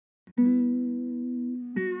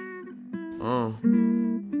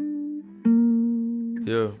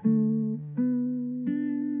Yeah.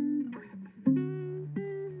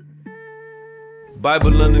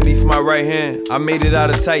 Bible underneath my right hand, I made it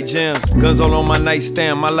out of tight jams. Guns all on my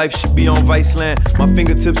nightstand, my life should be on Viceland. My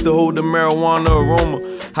fingertips to hold the marijuana aroma.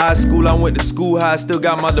 High school, I went to school high, still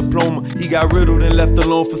got my diploma. He got riddled and left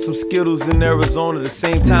alone for some Skittles in Arizona. The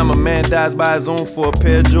same time a man dies by his own for a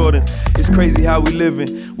pair of Jordan. It's crazy how we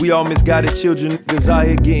living. We all misguided children, niggas out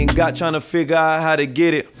here getting got, trying to figure out how to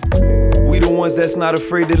get it. We the ones that's not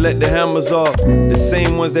afraid to let the hammers off. The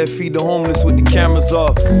same ones that feed the homeless with the cameras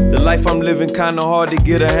off. The life I'm living kinda hard to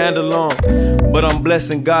get a handle on, but I'm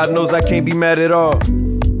blessed and God knows I can't be mad at all.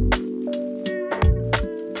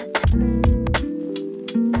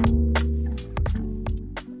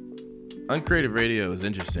 Uncreative Radio is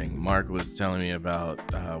interesting. Mark was telling me about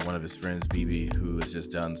one of his friends, BB, who has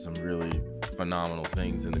just done some really phenomenal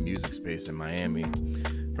things in the music space in Miami.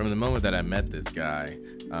 From the moment that I met this guy,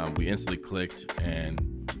 we instantly clicked,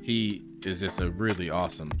 and he is just a really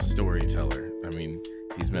awesome storyteller. I mean,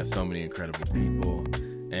 he's met so many incredible people,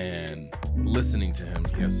 and listening to him,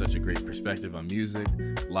 he has such a great perspective on music,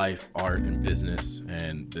 life, art, and business,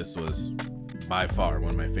 and this was by far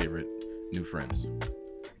one of my favorite new friends.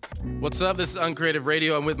 What's up? This is Uncreative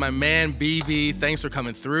Radio. I'm with my man, BB. Thanks for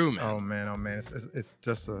coming through, man. Oh, man. It's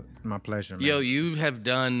just my pleasure, man. Yo, you have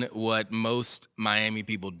done what most Miami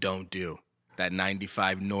people don't do. That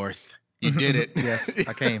 95 North. You did it. Yes,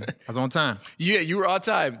 I came. I was on time. Yeah, you were on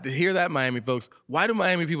time. To hear that, Miami folks, why do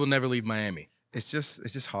Miami people never leave Miami? It's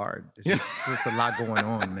just hard. It's just a lot going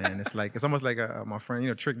on, man. It's almost like my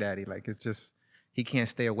friend, Trick Daddy. Like, it's just, he can't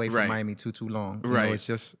stay away from Miami too long. You know, it's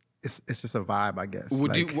just a vibe, I guess.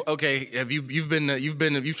 Would you? Okay, have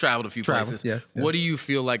you've traveled a few places? Yes. What do you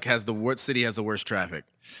feel like what city has the worst traffic?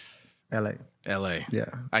 LA. Yeah.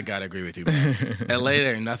 I gotta agree with you, man. LA,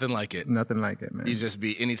 there ain't nothing like it. Nothing like it, man. You just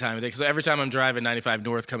be any time of day. So every time I'm driving 95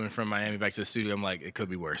 North coming from Miami back to the studio, I'm like, it could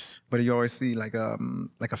be worse. But you always see like a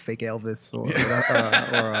fake Elvis or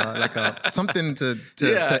like something to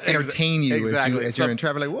entertain you as you're in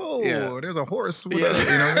traffic. Like, whoa, there's a horse. With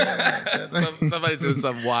Somebody's doing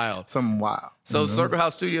something wild. Something wild. So Circle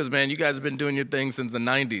House Studios, man, you guys have been doing your thing since the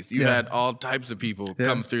 90s. You had all types of people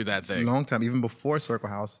come through that thing. Long time. Even before Circle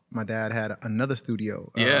House, my dad had another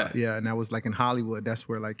studio. And that was like in Hollywood. That's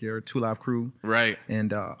where like your Two Live Crew. Right.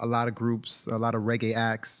 And a lot of groups, a lot of reggae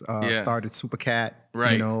acts started. Supercat.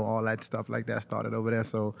 Right. All that stuff like that started over there.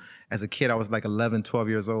 So as a kid, I was like 11, 12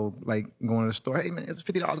 years old, like going to the store. Hey, man, it's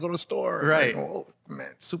 $50 to go to the store. Right. Like, oh, man,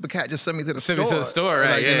 Supercat just sent me to the store. Sent me to the store,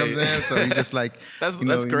 right. Like, you know what I'm saying? So you just like,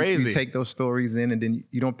 that's crazy. You take those stories in and then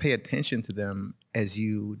you don't pay attention to them as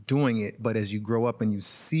you doing it. But as you grow up and you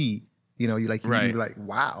see, you're like,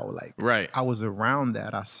 wow, like I was around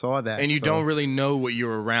that. I saw that. And you don't really know what you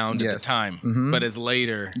were around at the time. Mm-hmm. But it's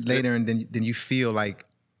later. And then you feel like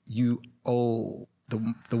you owe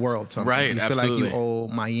the world something. Right, you feel absolutely. like you owe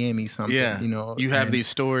Miami something. Yeah. You have these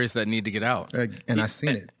stories that need to get out. And I've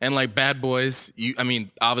seen it. And like Bad Boys,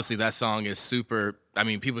 obviously that song is super,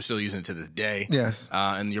 people still using it to this day. Yes.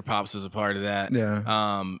 And your pops was a part of that.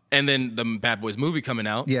 Yeah. And then the Bad Boys movie coming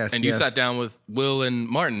out. Yes. And you sat down with Will and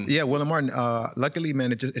Martin. Yeah, Will and Martin. Luckily,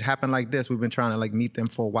 man, it happened like this. We've been trying to like meet them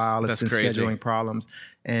for a while. It's been crazy. Scheduling problems.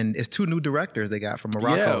 And it's two new directors they got from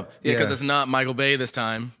Morocco. Yeah, because it's not Michael Bay this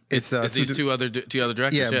time. It's these two other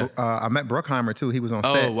directors. Yeah, I met Bruckheimer too. He was on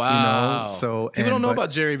set. Oh, wow. So people don't know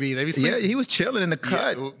about Jerry B. Yeah, he was chilling in the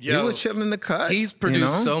cut. He was chilling in the cut. He's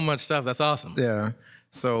produced so much stuff. That's awesome. Yeah.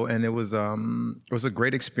 So, and it was a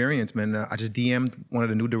great experience, man. I just DM'd one of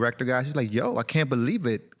the new director guys. He's like, yo, I can't believe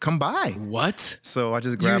it. Come by. What? So I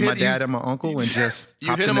just grabbed my dad and my uncle and just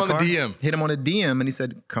You hit him on the DM. Hit him on the DM and he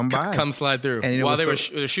said, come by. Come slide through. And while they were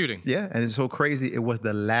shooting. Yeah, and it's so crazy. It was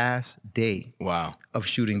the last day of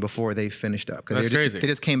shooting before they finished up. That's crazy. They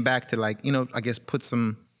just came back to like, I guess put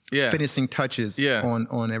some finishing touches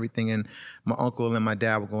on everything. And my uncle and my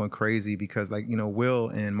dad were going crazy because like, Will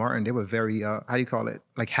and Martin, they were very, how do you call it?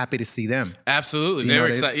 Like happy to see them. Absolutely. They were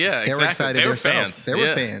excited. Yeah, they were excited. They were fans. They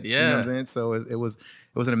were fans. Yeah. You know what I'm saying? So it was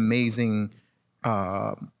an amazing,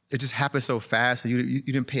 it just happened so fast. You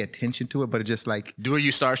didn't pay attention to it, but it just like. Were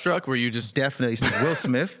you starstruck? Were you just definitely Will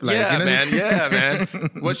Smith? Like, Yeah, man.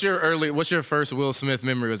 What's your first Will Smith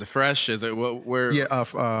memory? Was it fresh? Is it where? Yeah,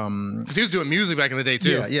 because he was doing music back in the day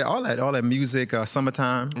too. Yeah, all that music,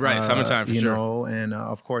 Summertime. Right, Summertime for sure. And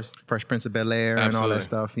of course Fresh Prince of Bel-Air and all that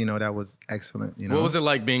stuff. That was excellent. What was it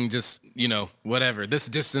like being just whatever this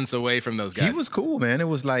distance away from those guys? He was cool, man. It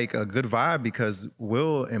was like a good vibe because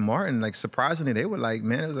Will and Martin, like surprisingly, they were like,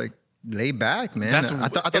 man, it was like Lay back, man. I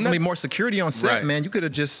thought there'd be more security on set, man. You could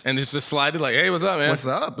have just slide it like, hey, what's up, man? What's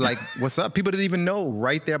up? Like, what's up? People didn't even know.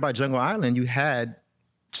 Right there by Jungle Island, you had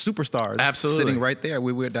superstars sitting right there.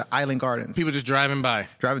 We were at the Island Gardens. People just driving by.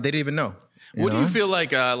 They didn't even know. What do you feel like,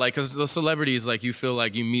 because the celebrities, like, you feel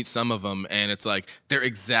like you meet some of them and it's like, they're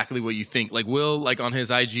exactly what you think. Like Will, like on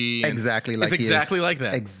his IG. Exactly like it's exactly like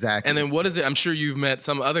that. Exactly. And then what is it? I'm sure you've met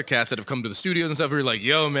some other cast that have come to the studios and stuff where you're like,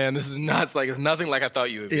 yo, man, this is nuts. Like, it's nothing like I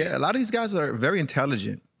thought you would be. Yeah, a lot of these guys are very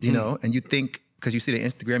intelligent, you know, and you think, because you see the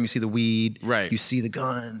Instagram, you see the weed, you see the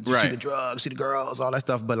guns, you see the drugs, you see the girls, all that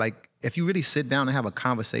stuff. But like, if you really sit down and have a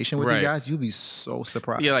conversation with these guys, you'll be so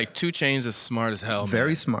surprised. Yeah, like 2 Chainz is smart as hell.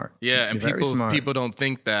 Very smart. Yeah, and people don't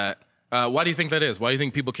think that. Why do you think that is? Why do you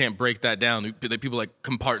think people can't break that down? People like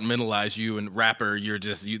compartmentalize you and rapper. You're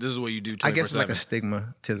just this is what you do. 24/7. I guess it's like a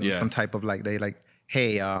stigmatism, some type of like they like,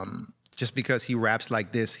 hey, just because he raps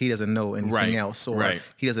like this, he doesn't know anything else, or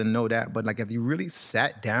he doesn't know that. But like, if you really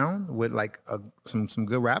sat down with like some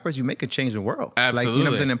good rappers, you make it change the world. Absolutely. Like, you know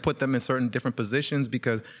what I'm saying, and put them in certain different positions,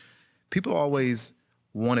 because people always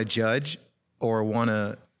want to judge or want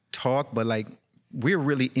to talk, but like, we're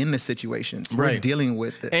really in the situations. We're dealing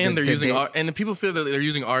with it. And they're using art, and people feel that they're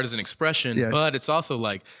using art as an expression, but it's also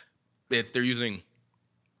like they're using,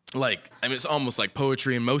 like, I mean, it's almost like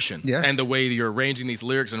poetry in motion. Yes. And the way you're arranging these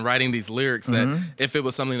lyrics and writing these lyrics, that if it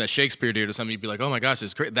was something that Shakespeare did or something, you'd be like, oh my gosh,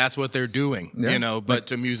 it's great. That's what they're doing, you know, but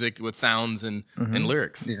to music with sounds and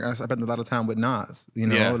lyrics. Yeah, I spent a lot of time with Nas, you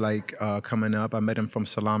know, like coming up. I met him from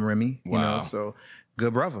Salam Remy, you know, so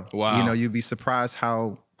good brother. Wow. You know, you'd be surprised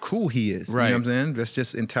how cool he is. Right. You know what I'm saying? It's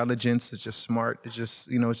just intelligence. It's just smart. It's just,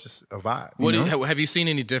 you know, it's just a vibe. Have you seen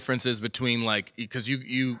any differences between, like, because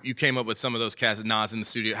you came up with some of those cast Nas in the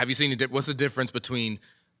studio. Have you seen what's the difference between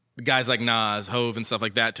guys like Nas, Hove, and stuff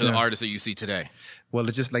like that to the artists that you see today? Well,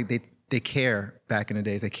 it's just like they care back in the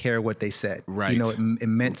days. They care what they said. Right. You know, it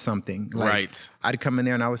meant something. Like, I'd come in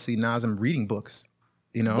there and I would see Nas and reading books,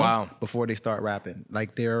 you know, before they start rapping.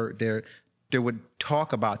 Like they would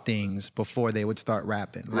talk about things before they would start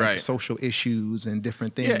rapping, like social issues and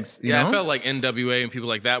different things. You know? I felt like NWA and people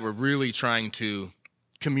like that were really trying to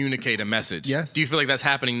communicate a message. Yes. Do you feel like that's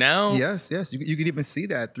happening now? Yes. You could even see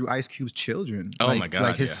that through Ice Cube's children. Oh my God.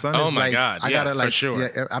 Like his son. Oh my God. I gotta, like, for sure.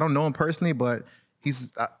 Yeah, I don't know him personally, but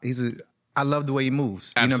I love the way he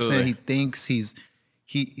moves. Absolutely. You know what I'm saying? He thinks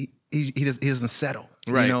he doesn't settle.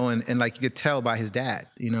 Right. You know, and like you could tell by his dad.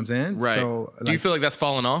 You know what I'm saying? Right. So, do you feel like that's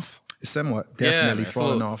fallen off? Somewhat, definitely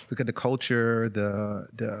falling off, because the culture,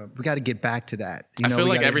 we got to get back to that. I feel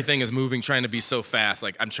like everything is moving, trying to be so fast.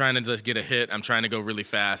 Like, I'm trying to just get a hit. I'm trying to go really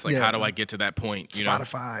fast. Like, how do I get to that point? You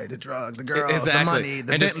Spotify, the drugs, the girls, the money,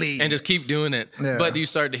 the Bentley. And just keep doing it. Yeah. But do you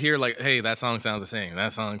start to hear like, hey, that song sounds the same.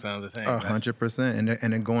 That song sounds the same. 100%.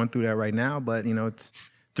 And they're going through that right now. But, you know, it's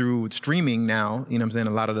through streaming now, you know what I'm saying?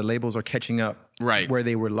 A lot of the labels are catching up where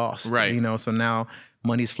they were lost. Right. You know, so now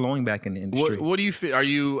money's flowing back in the industry. What do you feel? Are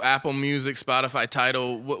you Apple Music, Spotify,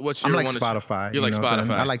 Tidal? What's your I'm like Spotify. You're like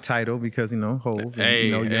Spotify. I like Tidal because, you know, Hove,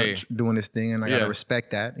 and, doing this thing, and I gotta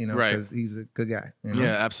respect that, you know, because he's a good guy. You know?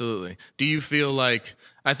 Yeah, absolutely. Do you feel like?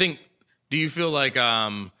 Where do you feel like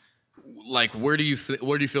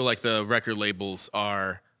the record labels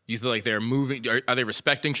are? You feel like they're moving? Are they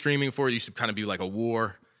respecting streaming for it? It used to kind of be like a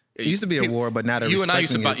war. It used to be a war, but now they're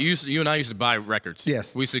respecting it. You and I used to buy records.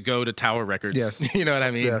 Yes. We used to go to Tower Records. Yes. You know what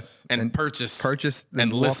I mean? Yes. And purchase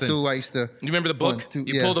and listen. Through, I used to. You remember the book?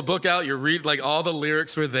 You pull the book out. You read, like, all the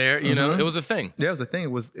lyrics were there. You know, it was a thing. Yeah, it was a thing.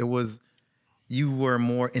 It was. You were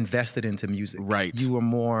more invested into music. Right. You were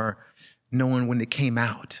more knowing when it came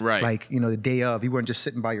out. Right. Like, you know, the day of. You weren't just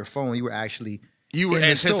sitting by your phone. You were actually. You were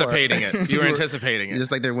anticipating it. You were anticipating it.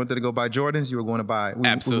 Just like they wanted to go buy Jordans, you were going to buy. We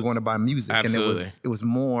were going to buy music. Absolutely. And it was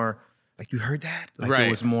more. Like, you heard that? Like, it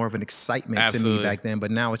was more of an excitement to me back then.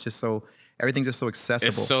 But now it's just everything's just so accessible.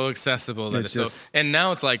 It's so accessible that it's so. And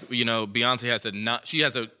now it's like, you know,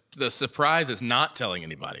 Beyonce the surprise is not telling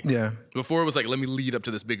anybody. Yeah. Before it was like, let me lead up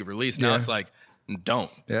to this big release. Now it's like,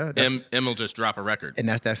 don't. Yeah. M will just drop a record. And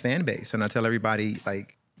that's that fan base. And I tell everybody,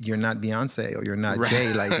 like, you're not Beyonce or you're not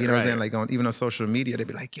Jay. Like, you know what I'm saying? Like, even on social media, they'd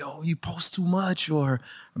be like, yo, you post too much. Or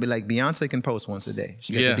I'd be like, Beyonce can post once a day.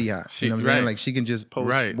 She got the Beyonce. You know what I'm saying? Like, she can just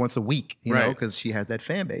post once a week, you know, because she has that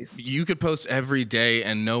fan base. You could post every day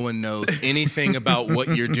and no one knows anything about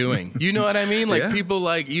what you're doing. You know what I mean? Like, people,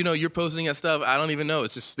 like, you know, you're posting that stuff. I don't even know.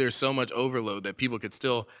 It's just, there's so much overload that people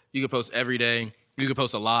you could post every day. You could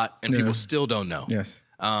post a lot and people still don't know. Yes.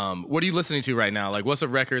 What are you listening to right now? Like, what's a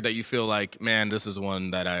record that you feel like, man, this is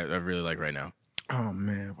one that I really like right now? Oh,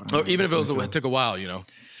 man. Or even if it took a while, you know?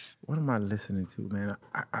 What am I listening to, man?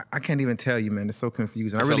 I can't even tell you, man. It's so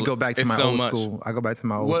confusing. I really go back to my old school. I go back to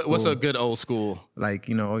my old school. What's a good old school? Like,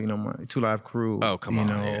 my Two Live Crew. Oh, come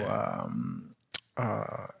on.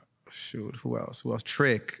 Shoot, who else?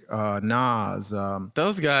 Trick, Nas.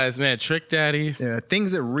 Those guys, man. Trick Daddy. Yeah,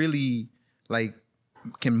 things that really like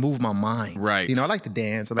can move my mind. Right. I like to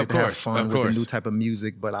dance. I like to have fun with the new type of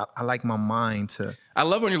music, but I like my mind to. I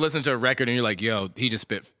love when you listen to a record and you're like, yo, he just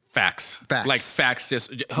spit facts. Like facts.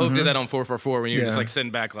 Just Hope did that on 444 when you're just like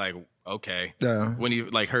sitting back like, okay. Yeah. When you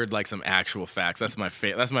like heard like some actual facts. That's my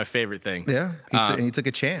favorite thing. Yeah. And he took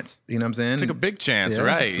a chance. You know what I'm saying? Took a big chance,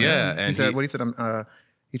 right? Yeah. And he said, what he said, I'm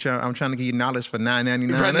trying to give you knowledge for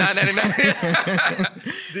 $9.99. For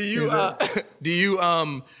 $9.99. Do you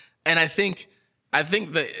and I think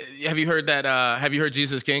that have you heard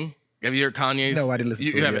Jesus King? Have you heard Kanye's? No, I didn't listen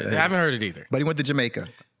to it. Haven't heard it either. But he went to Jamaica.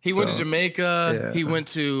 He went to Jamaica.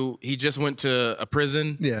 Yeah. He just went to a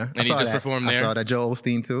prison. Yeah. And he just performed there. I saw that. Joel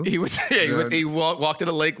Osteen too. He walked to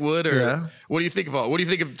the Lakewood what do you think of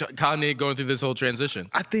Kanye going through this whole transition?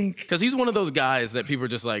 I think because he's one of those guys that people are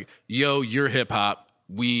just like, yo, you're hip hop,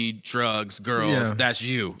 weed, drugs, girls, that's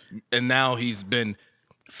you. And now he's been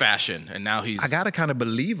fashion, and now he's. I gotta kind of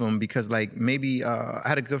believe him because, like, maybe I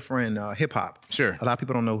had a good friend, hip hop. Sure. A lot of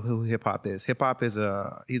people don't know who hip hop is. Hip hop is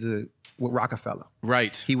with Rockefeller.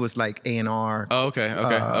 Right. He was like A&R. Oh,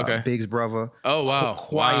 okay. Big's brother. Oh, wow.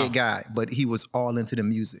 Quiet guy, but he was all into the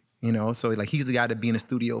music. So like he's the guy that be in the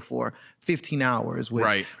studio for 15 hours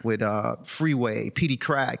with Freeway, Petey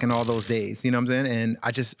Crack, and all those days. You know what I'm saying?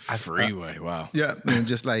 And Freeway, wow. Yeah, and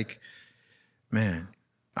just like, man,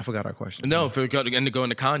 I forgot our question. No, going to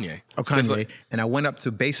Kanye. Oh, Kanye. And I went up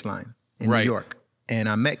to Baseline in New York, and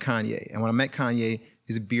I met Kanye. And when I met Kanye,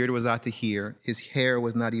 his beard was out to here. His hair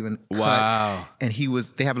was not even cut. Wow. And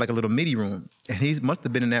they have like a little MIDI room. And he must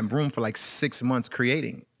have been in that room for like 6 months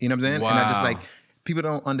creating. You know what I'm saying? Wow. And I just like, people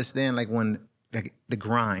don't understand like when like the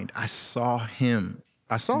grind. I saw him.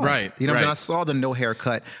 I saw him. Right. You know what I'm saying? I saw the no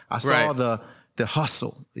haircut. I saw the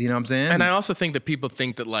hustle. You know what I'm saying? And I also think that people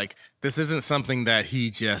think that like this isn't something that he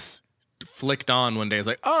just flicked on one day. It's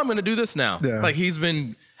like, oh, I'm gonna do this now. Yeah. Like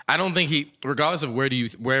I don't think regardless of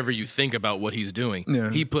wherever you think about what he's doing,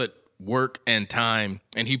 he put work and time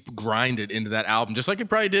and he grinded into that album just like he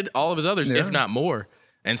probably did all of his others, if not more.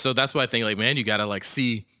 And so that's why I think like, man, you gotta like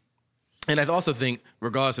see. And I also think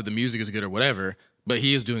regardless if the music is good or whatever, but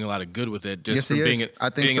he is doing a lot of good with it just from being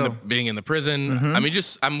in the prison. Mm-hmm. I mean,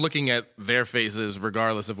 I'm looking at their faces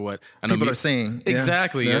regardless of what people are saying.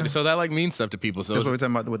 Exactly. Yeah. So that like means stuff to people. So that's what we're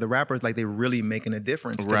talking about with the rappers. Like they're really making a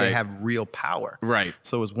difference because they have real power. Right.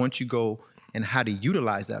 So it's once you go and how to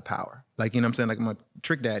utilize that power. Like, you know what I'm saying? Like my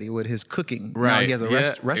Trick Daddy with his cooking. Right. Now he has a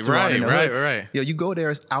restaurant in the hood. Right. Yo, you go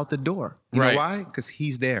there, it's out the door. You know why? Because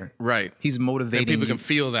he's there. Right. He's motivating and people you. can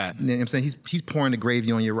feel that. You know what I'm saying? He's pouring the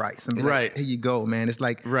gravy on your rice. And be like, here you go, man. It's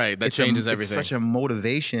like that changes everything. It's such a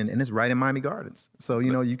motivation, and it's right in Miami Gardens. So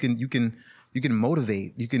you can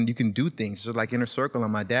motivate. You can do things. Just like Inner Circle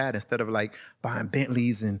and my dad, instead of like buying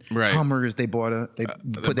Bentleys and Hummers, they put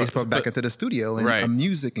their stuff back into the studio and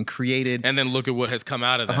music and created. And then look at what has come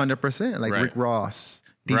out of that. 100%. Like Rick Ross,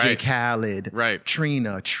 DJ Khaled,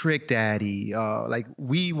 Trina, Trick Daddy. Like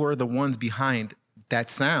we were the ones behind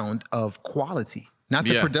that sound of quality. Not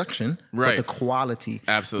the production, but the quality.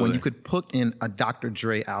 Absolutely. When you could put in a Dr.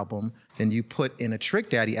 Dre album, then you put in a Trick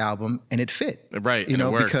Daddy album, and it fit. Right. You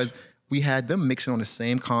know, because we had them mixing on the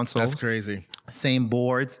same consoles. That's crazy. Same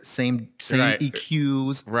boards, same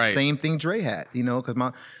EQs, same thing Dre had. You know, because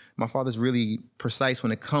my father's really precise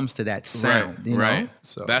when it comes to that sound. You know?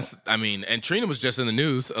 So and Trina was just in the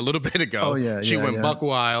news a little bit ago. Oh yeah, she went buck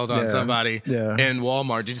wild on somebody in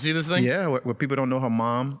Walmart. Did you see this thing? Yeah, where people don't know her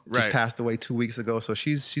mom just passed away 2 weeks ago, so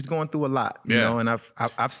she's going through a lot. You know, and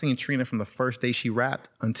I've seen Trina from the first day she rapped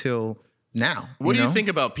until now. What do you think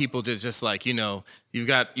about people just like, you know, you've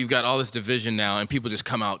got all this division now and people just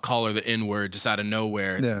come out, call her the N-word just out of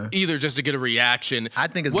nowhere, either just to get a reaction. I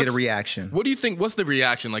think it's get a reaction. What do you think? What's the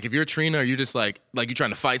reaction? Like if you're Trina, are you just like you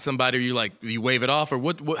trying to fight somebody, or you wave it off, or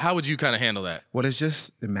what how would you kind of handle that? Well,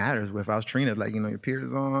 it matters. If I was Trina, like, you know, your period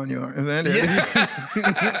is on, you're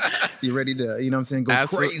ready to, you know what I'm saying, go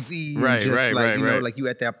crazy. Right. Like you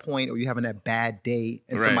at that point, or you having that bad day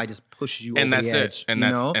and somebody just pushes you over the edge. And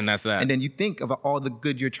that's that. And then you think of all the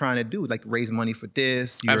good you're trying to do, like raise money for this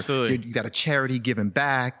this. Absolutely. You got a charity giving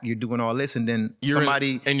back. You're doing all this, and then you're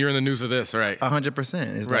in the news of this, right?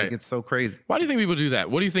 100%. It's like, it's so crazy. Why do you think people do that?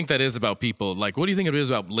 What do you think that is about people? Like, what do you think it is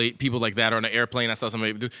about people like that, or on an airplane? I saw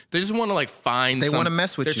somebody do. They just want to like find. They want to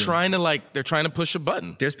mess with you. They're trying to push a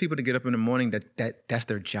button. There's people that get up in the morning that's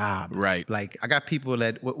their job. Right. Like I got people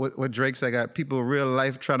that what Drake said. I got people in real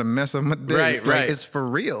life trying to mess up my day. Right. It's for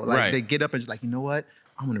real. Like they get up and just like, you know what?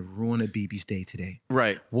 I'm gonna ruin a BB's day today.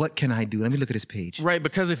 Right. What can I do? Let me look at his page. Right,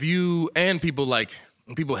 because if you and people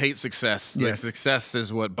hate success. Yes. Like success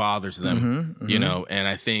is what bothers them, you know. And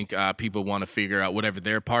I think people want to figure out whatever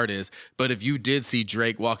their part is. But if you did see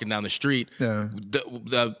Drake walking down the street,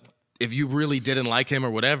 if you really didn't like him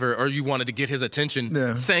or whatever, or you wanted to get his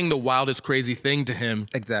attention, saying the wildest crazy thing to him,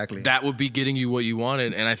 exactly, that would be getting you what you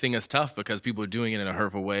wanted. And I think it's tough because people are doing it in a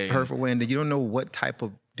hurtful way. And you don't know what type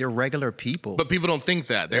of. They're regular people. But people don't think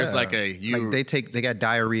that. There's like they got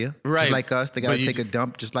diarrhea, just like us. They got to take a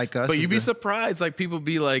dump just like us. But you'd be surprised, like people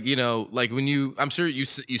be like, you know, like when I'm sure you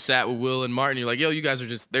sat with Will and Martin, you're like, yo, you guys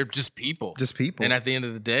are they're just people. Just people. And at the end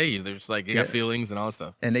of the day, they're just like, they got feelings and all that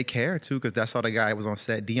stuff. And they care too, because that's how the guy was on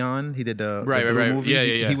set. Dion, he did the movie.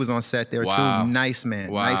 Yeah. He was on set there too. Nice man,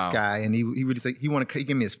 nice guy. And he really said, he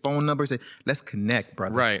gave me his phone number, said, let's connect,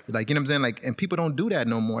 brother. Right. Like, you know what I'm saying? Like, and people don't do that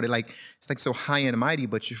no more. They're like, it's like so high and mighty,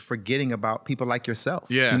 but you're forgetting about people like yourself.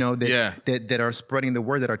 Yeah. You know, that are spreading the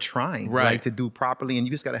word, that are trying to do properly, and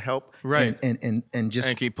you just got to help and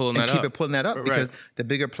just keep pulling that up. Because the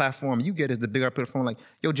bigger platform you get is the bigger platform. Like,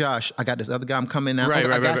 yo, Josh, I got this other guy, I'm coming now.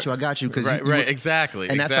 I got you. Exactly.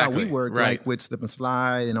 And that's how we work, like with Slip and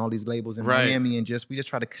Slide and all these labels in Miami, and we just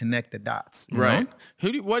try to connect the dots. You know?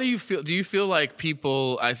 What do you feel? Do you feel like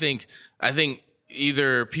people? I think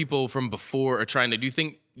either people from before are trying to. Do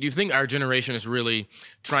you think our generation is really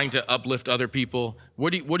trying to uplift other people?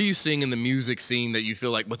 What are you seeing in the music scene that you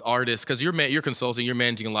feel like with artists? Because you're consulting, you're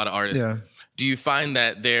managing a lot of artists. Yeah. Do you find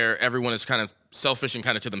that everyone is kind of selfish and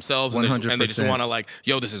kind of to themselves, and they just want to like,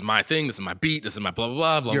 yo, this is my thing, this is my beat, this is my blah blah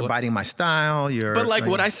blah blah. You're biting my style. But like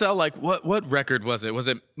what I sell, like what record was it? Was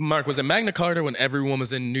it Mark? Was it Magna Carta when everyone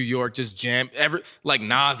was in New York just jam? Like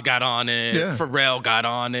Nas got on it, Pharrell got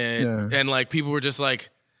on it, and like people were just like.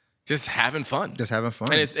 Just having fun.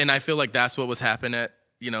 And I feel like that's what was happening at,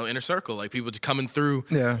 Inner Circle. Like people just coming through.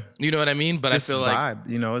 Yeah. You know what I mean? But just I feel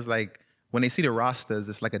vibe, like, it's like when they see the Rastas,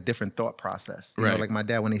 it's like a different thought process. You know, like my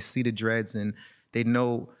dad, when they see the dreads and they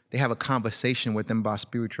know, they have a conversation with them about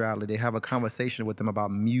spirituality. They have a conversation with them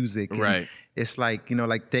about music. And it's like,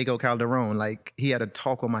 like Dago Calderon, like he had a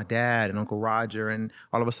talk with my dad and Uncle Roger, and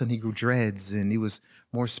all of a sudden he grew dreads and he was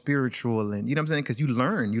more spiritual, and you know what I'm saying? Because you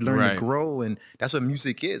learn to grow, and that's what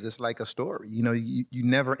music is. It's like a story, you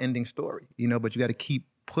never ending story, but you got to keep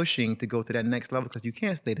pushing to go to that next level because you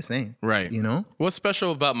can't stay the same. Right. What's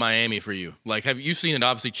special about Miami for you? Like, have you seen it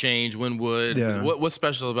obviously change? Wynwood? Yeah. What's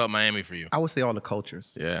special about Miami for you? I would say all the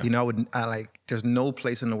cultures. Yeah. There's no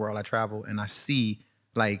place in the world I travel and I see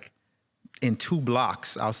like in 2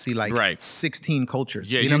 blocks, I'll see like 16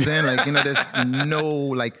 cultures. Yeah, you know what I'm saying? Like, there's no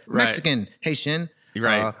like Mexican, Haitian,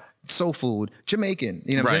 soul food, Jamaican,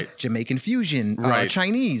 you know what I'm saying? Jamaican fusion,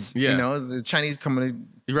 Chinese, the Chinese coming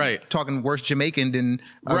talking worse Jamaican than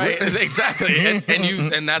exactly.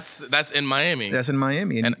 and that's in Miami. That's in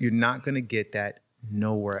Miami, and you're not gonna get that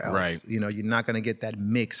nowhere else. You're not gonna get that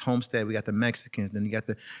mix. Homestead, we got the Mexicans, then you got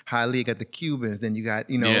the Hialeah, you got the Cubans, then you got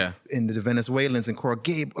and the Venezuelans and Coral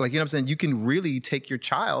Gables. Like, you know what I'm saying? You can really take your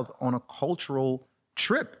child on a cultural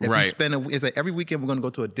trip. If you spend it's like every weekend we're going to go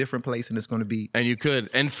to a different place, and it's going to be, and you could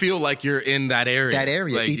and feel like you're in that area.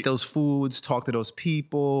 Like, eat those foods, talk to those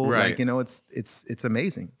people. Like, it's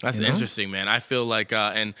amazing. That's interesting, man. I feel like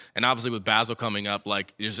and obviously with Basel coming up,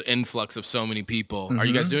 like there's an influx of so many people. Are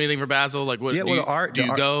you guys doing anything for Basel? Like, what do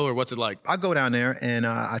you go, or what's it like? I go down there and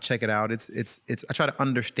I check it out. It's I try to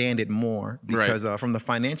understand it more because from the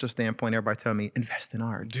financial standpoint, everybody tell me invest in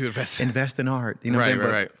art. Dude, invest in art. You know what I'm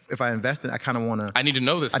saying? But if I invest in it, I kind of want to. I need to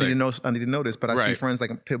know this. I need to know this, but I see friends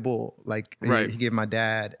like Pitbull, like he gave my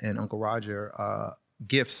dad and Uncle Roger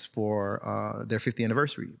gifts for their 50th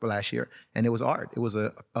anniversary last year, and it was art. It was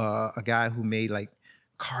a guy who made like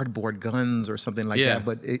cardboard guns or something like that.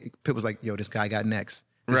 But Pip was like, "Yo, this guy got next.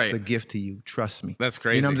 This is a gift to you. Trust me." That's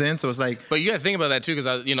crazy. You know what I'm saying? So it's like, but you got to think about that too,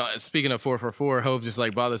 because speaking of 444, Hov just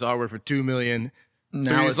like bought this artwork for $2 million. 3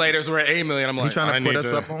 years later, we're at $8 million. I'm like, trying to put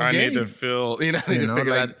us up on I game. need to fill. Need to figure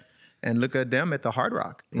that. And look at them at the Hard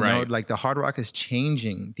Rock. You know, like the Hard Rock is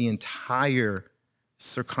changing the entire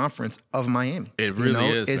circumference of Miami. It really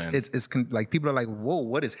is, man. It's like people are like, whoa,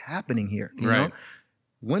 what is happening here? You know?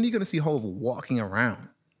 When are you going to see Hov walking around?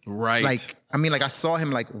 Right. Like, I mean, like I saw him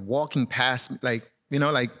like walking past, like,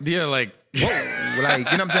 like whoa,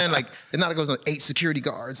 like, you know what I'm saying? Like, it's not like it was 8 security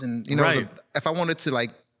guards and, you know, right. if I wanted to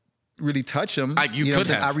like really touch him, you could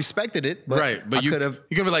have. I respected it, but right. But you could have.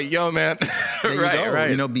 You could be like, yo, man. There you right, go. right.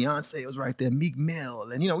 You know, Beyonce was right there, Meek Mill,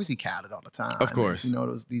 and you know, we see Khaled all the time. Of course. And, you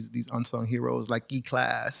know, these unsung heroes like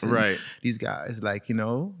E-Class, and right? These guys, like, you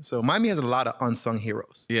know, so Miami has a lot of unsung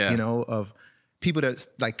heroes. Yeah. You know, of people that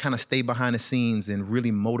like kind of stay behind the scenes and really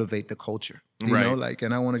motivate the culture. You know, like,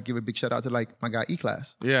 and I want to give a big shout out to like my guy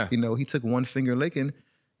E-Class. Yeah. You know, he took one finger licking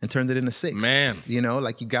and turned it into 6. Man. You know,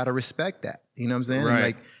 like you gotta respect that. You know what I'm saying? Right.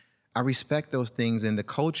 Like I respect those things, and the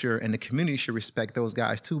culture and the community should respect those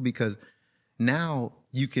guys too, because now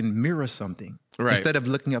you can mirror something instead of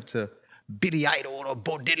looking up to Billy Idol or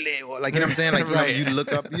Bo Diddley or like, you know what I'm saying? Like, you know, you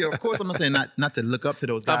look up. Yeah, of course, I'm not saying not to look up to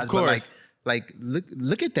those guys, of course. but like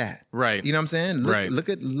look at that. Right. You know what I'm saying?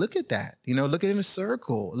 Look at that. You know, look at Inner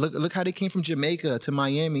Circle. Look how they came from Jamaica to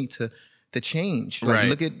Miami to change.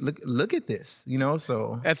 Like, look at this, you know?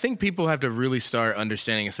 So I think people have to really start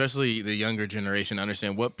understanding, especially the younger generation,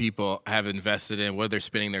 understand what people have invested in, what they're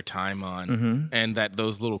spending their time on, and that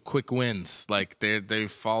those little quick wins, like they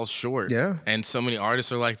fall short. Yeah. And so many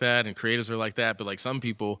artists are like that and creators are like that, but like some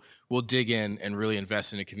people will dig in and really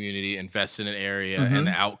invest in a community, invest in an area, and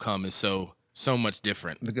the outcome is so much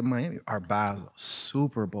different. Look at Miami. Our Basel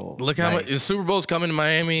Super Bowl. Look how much the Super Bowl's coming to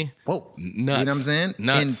Miami. Whoa. Nuts. You know what I'm saying?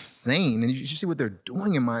 Nuts. Insane. And you see what they're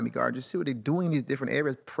doing in Miami Gardens. You see what they're doing in these different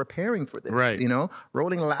areas preparing for this. Right. You know?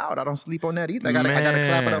 Rolling Loud. I don't sleep on that either. I gotta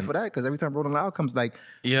clap it up for that, because every time Rolling Loud comes, like,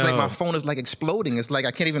 it's like my phone is like exploding. It's like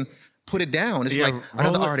I can't even put it down. It's like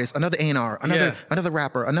another artist, another A&R, another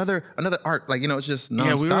rapper, another art. Like, you know, it's just nonstop.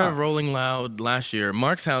 Yeah, we were at Rolling Loud last year.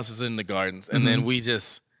 Mark's house is in the Gardens, and then we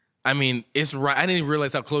just, I mean, it's right. I didn't even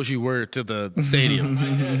realize how close you were to the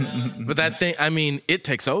stadium. But that thing, I mean, it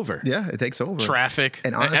takes over. Yeah, it takes over. Traffic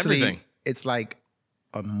and honestly, everything. It's like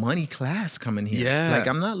a money class coming here. Yeah. Like,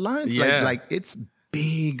 I'm not lying. It's like it's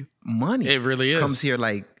big money. It really is. Comes here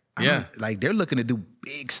like, like they're looking to do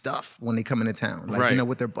big stuff when they come into town. Like, you know,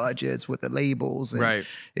 with their budgets, with the labels. And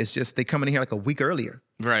it's just, they come in here like a week earlier.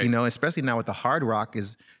 Right. You know, especially now with the Hard Rock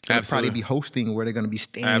is going to probably be hosting where they're going to be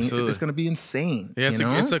staying. Absolutely. It's going to be insane. Yeah,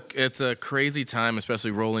 it's a crazy time,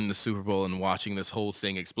 especially rolling the Super Bowl and watching this whole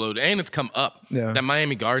thing explode. And it's come up. Yeah. That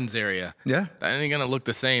Miami Gardens area. Yeah. That ain't gonna look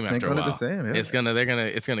the same after a while. Look the same, yeah.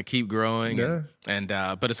 It's gonna keep growing. Yeah. And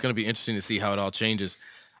but it's gonna be interesting to see how it all changes.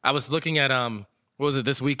 I was looking at what was it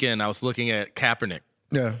this weekend? I was looking at Kaepernick.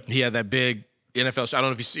 Yeah. He had that big NFL show. I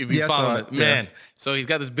don't know if you follow it. Man. So he's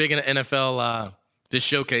got this big NFL this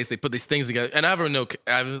showcase. They put these things together. And everyone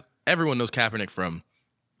knows Kaepernick from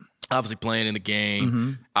obviously playing in the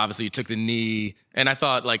game. Obviously, he took the knee. And I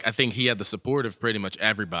think he had the support of pretty much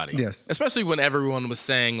everybody. Yes. Especially when everyone was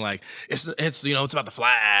saying, like, it's you know, it's about the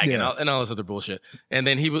flag and all this other bullshit. And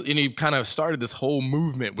then he kind of started this whole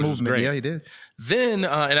movement, which was great. Yeah, he did. Then,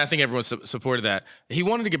 and I think everyone supported that. He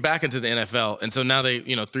wanted to get back into the NFL. And so now 3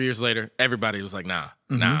 years later, everybody was like, nah.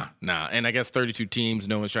 And I guess 32 teams,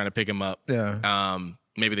 no one's trying to pick him up. Yeah.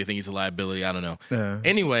 Maybe they think he's a liability. I don't know. Yeah.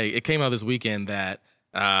 Anyway, it came out this weekend that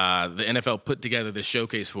the NFL put together this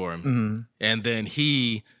showcase for him. And then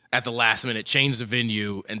he, at the last minute, changed the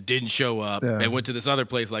venue and didn't show up and went to this other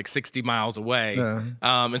place like 60 miles away.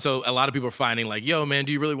 And so a lot of people are finding like, yo, man,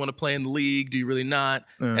 do you really want to play in the league? Do you really not?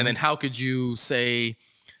 And then how could you say,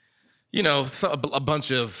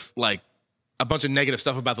 a bunch of negative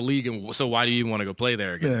stuff about the league, and so why do you want to go play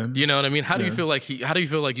there again? You know what I mean? How do you feel like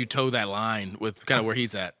you toe that line with kind of where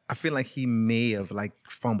he's at? I feel like he may have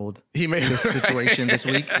fumbled this situation this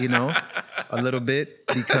week, a little bit,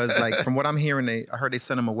 because from what I'm hearing, I heard they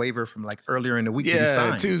sent him a waiver from earlier in the week.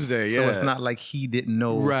 Yeah, Tuesday. So it's not like he didn't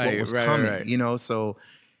know what was coming. So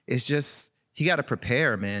it's just, he got to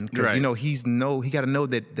prepare, man, because he got to know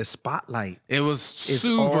that the spotlight is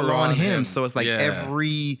super all on him. So it's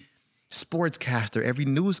every sportscaster, every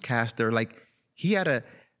newscaster, he had a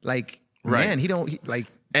man,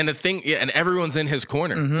 and the thing, and everyone's in his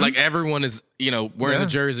corner. Everyone is, wearing the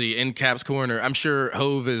jersey in Cap's corner. I'm sure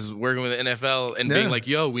Hove is working with the NFL and being like,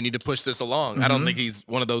 yo, we need to push this along. I don't think he's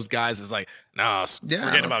one of those guys that's like, nah,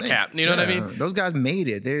 forget about Cap. You know what I mean? Those guys made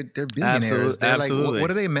it. They're billionaires. Absolutely.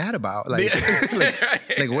 What are they mad about? What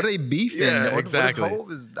are they beefing? Yeah, exactly. What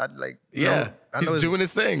Hove is he's doing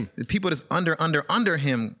his thing. The people that's under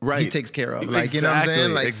him, he takes care of. Exactly. You know what I'm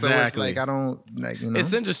saying? Exactly. So it's I don't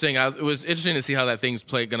It's interesting. It was interesting to see how that thing's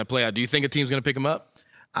going to play out. Do you think a team's going to pick him up?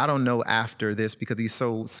 I don't know after this, because he's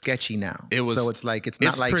so sketchy now. So it's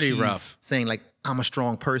not like pretty he's rough. saying I'm a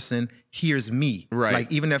strong person. Here's me. Right.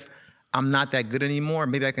 Even if I'm not that good anymore,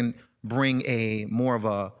 maybe I can bring a more of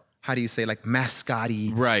a how do you say, like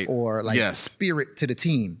mascotty, right, or like spirit to the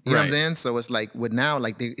team. You know what I'm saying? So it's like with now,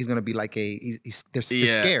 like he's gonna be like they're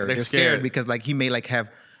scared. They're scared because like he may like have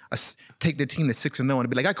take their team to 6-0 and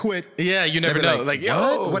be like, I quit. Yeah, you never know. Like,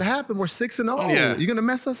 yo, what happened? We're 6-0. Yeah. You're gonna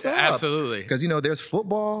mess us up. Absolutely. Because there's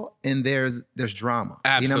football and there's drama.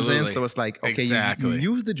 Absolutely. You know what I'm saying? So it's like, okay, you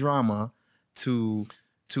use the drama to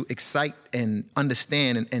excite and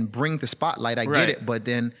understand and bring the spotlight. I get it, but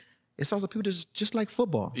then it's also people just like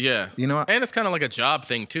football. Yeah. And it's kind of like a job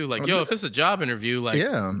thing too. Like, yo, if it's a job interview, like,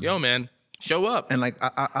 yo, man, show up. And like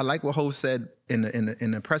I like what Hov said in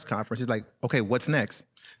the press conference. He's like, okay, what's next?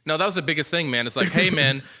 No, that was the biggest thing, man. It's like, hey,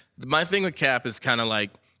 man, my thing with Cap is kind of like,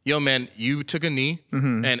 yo, man, you took a knee,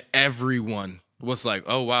 and everyone was like,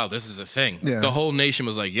 oh, wow, this is a thing. Yeah. The whole nation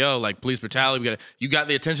was like, yo, like police brutality. You got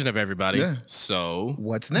the attention of everybody. Yeah. So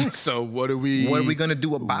what's next? So what are we gonna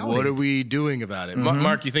do about it? What are we doing about it?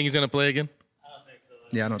 Mark, you think he's gonna play again? I don't think so.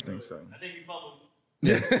 Yeah, I don't think so. I think he fumbled.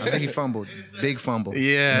 Yeah, I think he fumbled. Big fumble.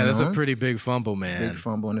 Yeah, that's a pretty big fumble, man. Big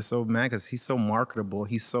fumble, and it's so mad because he's so marketable.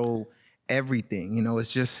 He's so everything,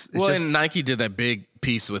 it's just. And Nike did that big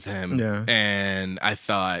piece with him, and I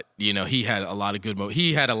thought, he had a lot of good.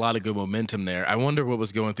 He had a lot of good momentum there. I wonder what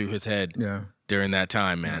was going through his head during that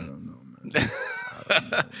time, man. I don't know,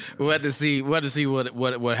 man. We'll have to see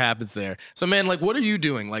what happens there. So, man, like, what are you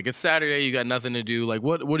doing? Like, it's Saturday, you got nothing to do. Like,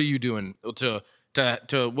 what are you doing to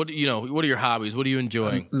what what are your hobbies? What are you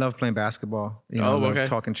enjoying? I love playing basketball. Love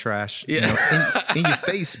talking trash. Yeah. In your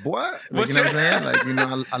face, boy. Like, you know what I'm saying?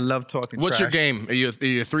 Like, I love talking What's trash. your game? Are you a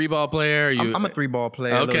 3-ball player? I'm a 3-ball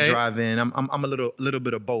player. Okay. A little drive in. I'm a little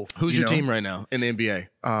bit of both. Who's your team right now in the NBA?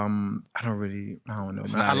 I don't know.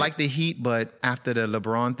 I like the Heat, but after the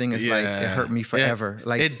LeBron thing, it's like it hurt me forever. Yeah.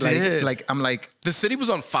 Like it did. Like I'm like the city was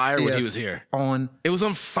on fire when he was here. It was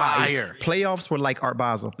on fire. Playoffs were like Art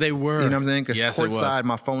Basel. They were. You know what I'm saying? Because courtside,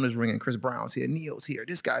 my phone is ringing. Chris Brown's here. Neo's here.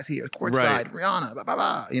 This guy's here. Courtside, Rihanna. Blah blah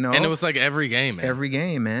blah. And it was like every game, man. Every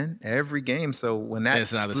game, man. Every game. So when that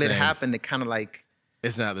split happened, it kind of like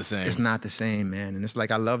it's not the same. It's not the same, man. And it's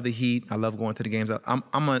like I love the Heat. I love going to the games.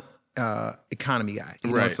 I'm a economy guy,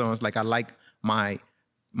 you know? So it's like I like my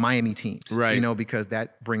Miami teams, right? Because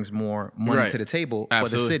that brings more money to the table for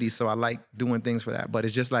the city. So I like doing things for that. But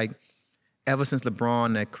it's just like ever since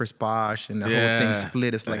LeBron, that Chris Bosh, and the whole thing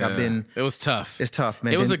split, it's like it was tough. It's tough,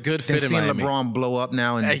 man. It was a good fit in Miami. Seeing LeBron blow up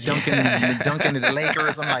now and dunking the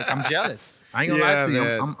Lakers, I'm like, I'm jealous. I ain't gonna lie to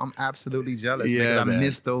you. I'm absolutely jealous because I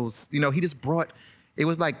miss those. He just brought. It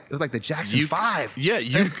was like the Jackson 5. Yeah,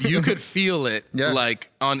 you could feel it. Like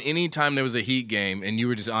on any time there was a Heat game and you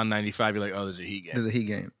were just on 95, you're like, oh, there's a Heat game. There's a Heat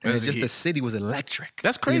game. And it's just the city was electric.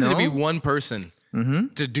 That's crazy to be one person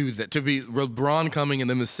to do that. To be LeBron coming and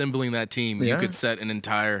then assembling that team, you could set an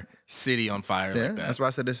entire city on fire like that. That's why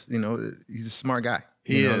I said this, he's a smart guy.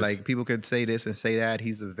 He is. Like people could say this and say that.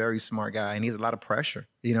 He's a very smart guy and he has a lot of pressure,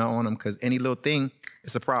 on him because any little thing,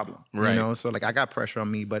 it's a problem. Right. So like I got pressure on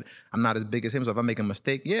me, but I'm not as big as him. So if I make a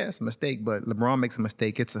mistake, it's a mistake. But LeBron makes a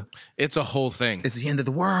mistake, it's a whole thing. It's the end of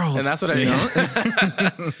the world. And that's what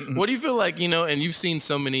What do you feel like, and you've seen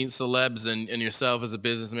so many celebs and yourself as a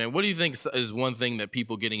businessman. What do you think is one thing that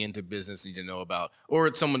people getting into business need to know about? Or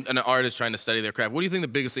an artist trying to study their craft? What do you think the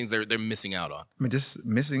biggest things they're missing out on? I mean, just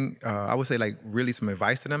missing, I would say like really some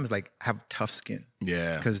advice to them is like have tough skin.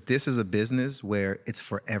 Yeah. Because this is a business where it's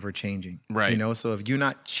forever changing. Right. So if you're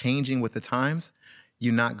not changing with the times,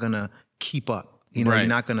 you're not gonna keep up. You're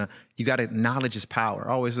not gonna, knowledge is power.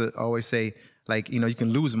 I always say, like, you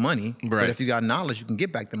can lose money, but if you got knowledge, you can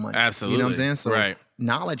get back the money. Absolutely. You know what I'm saying? So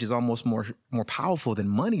knowledge is almost more powerful than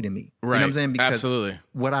money to me. Right. You know what I'm saying? Because absolutely.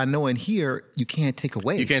 What I know in here, you can't take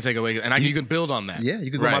away. You can't take away. And you can build on that. Yeah, you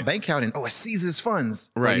can go to my bank account and, it seizes funds.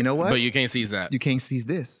 Right. But you know what? But you can't seize that. You can't seize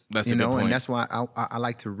this. That's a good point. And that's why I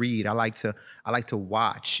like to read. I like to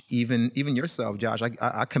watch. Even yourself, Josh.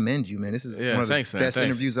 I commend you, man. This is one of the best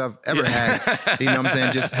interviews I've ever had. You know what I'm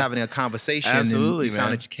saying? Just having a conversation. Absolutely, and you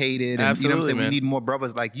sound educated. And absolutely, you know what I'm saying? Man. We need more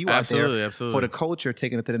brothers like you out there for the culture,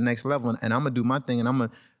 taking it to the next level. And I'm gonna do my thing, and I'm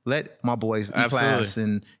gonna let my boys E-Class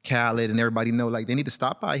and Khaled and everybody know, like, they need to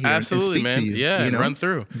stop by here and speak man. to you. Yeah, and run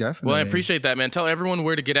through. Definitely. Well, I appreciate that, man. Tell everyone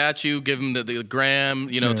where to get at you. Give them the gram,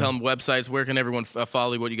 tell them websites. Where can everyone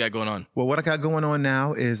follow what you got going on? Well, what I got going on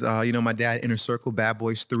now is, my dad, Inner Circle, Bad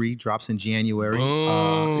Boys 3 drops in January.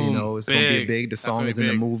 It's going to be big. The song is in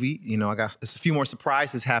the movie. I got a few more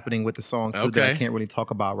surprises happening with the song, too, that I can't really talk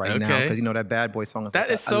about right now. Because, that Bad Boy song is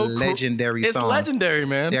a legendary song. It's legendary,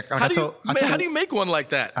 man. Yeah, how do you make one like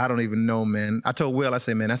that? that? I don't even know, man. I told Will, I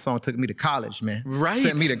said, man, that song took me to college, man. Right.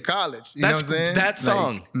 Sent me to college. You know what I'm saying? That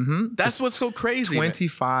song. That's what's so crazy.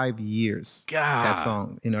 25 years. God. That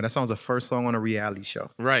song. You know, that song's the first song on a reality show.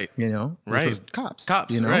 Right. You know? Which was Cops.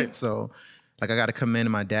 Cops, you know? right. So, like, I got to commend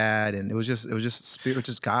my dad, and it was just spirit,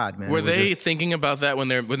 just God, man. Were they thinking about that when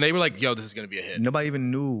they were like, yo, this is going to be a hit? Nobody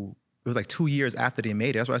even knew. It was like 2 years after they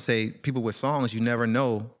made it. That's why I say people with songs, you never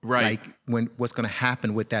know, right, like what's going to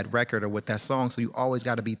happen with that record or with that song. So you always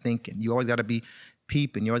got to be thinking. You always got to be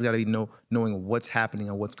peeping. You always got to be knowing what's happening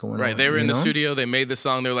and what's going on. Right. They were in the studio. They made the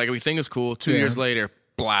song. They were like, we think it's cool. 2 years later,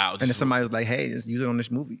 blow. And then somebody was like, hey, just use it on this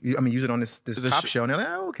movie. I mean, use it on this Cop show. And they're like,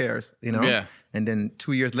 oh, who cares? You know? Yeah. And then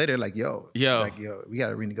 2 years later, like, yo, we got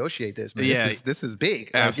to renegotiate this, man. Yeah. This is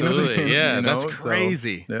big. Absolutely. Like, you know yeah. you know? That's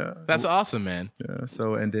crazy. So, yeah. That's awesome, man. Yeah.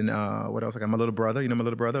 So, and then what else? I got my little brother. You know my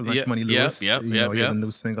little brother? Lunch Money Lewis. He has a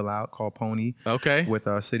new single out called Pony. Okay. With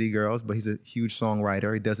City Girls, but he's a huge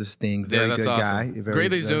songwriter. He does his thing. Very that's good awesome. guy. Great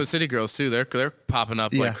that he's doing City Girls, too. They're popping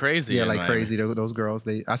up like crazy. Yeah, like crazy. Those girls.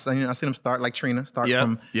 I seen them start like Trina,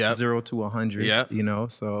 from 0 to 100. Yeah. You know,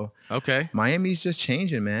 so. Okay. Miami's just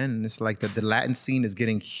changing, man. And it's like the Latin scene is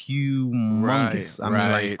getting humongous. I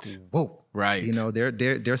mean, like, whoa. Right. You know,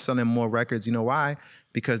 they're selling more records. You know why?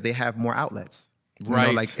 Because they have more outlets. You right.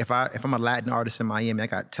 know, like if I'm a Latin artist in Miami, I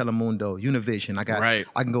got Telemundo, Univision. I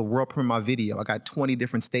can go world premiere my video. I got 20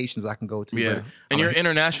 different stations I can go to. Yeah. And you're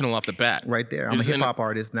international off the bat. Right there. I'm a hip hop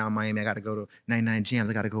artist now in Miami. I got to go to 99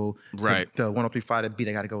 Jams. I got to go to 1035 The Beat.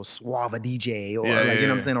 I got to go Suave DJ or you know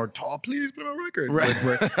what I'm saying? Or Tall, please play my record. Right.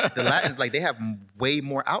 Where the Latins, like they have way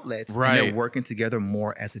more outlets. Right. And they're working together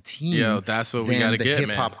more as a team. Yo, that's what we got to get, man. The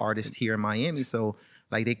hip hop artists here in Miami. So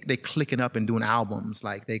like they clicking up and doing albums.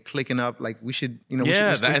 Like they clicking up. Like we should, you know.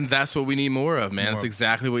 And that's what we need more of, man. That's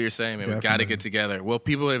exactly what you're saying, man. Definitely. We got to get together. Well,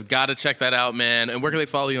 people have got to check that out, man. And where can they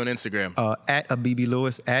follow you on Instagram? At Abebe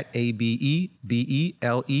Lewis, at ABEBELEWIS.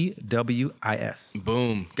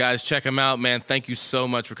 Boom, guys, check him out, man. Thank you so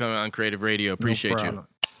much for coming on Creative Radio. Appreciate you.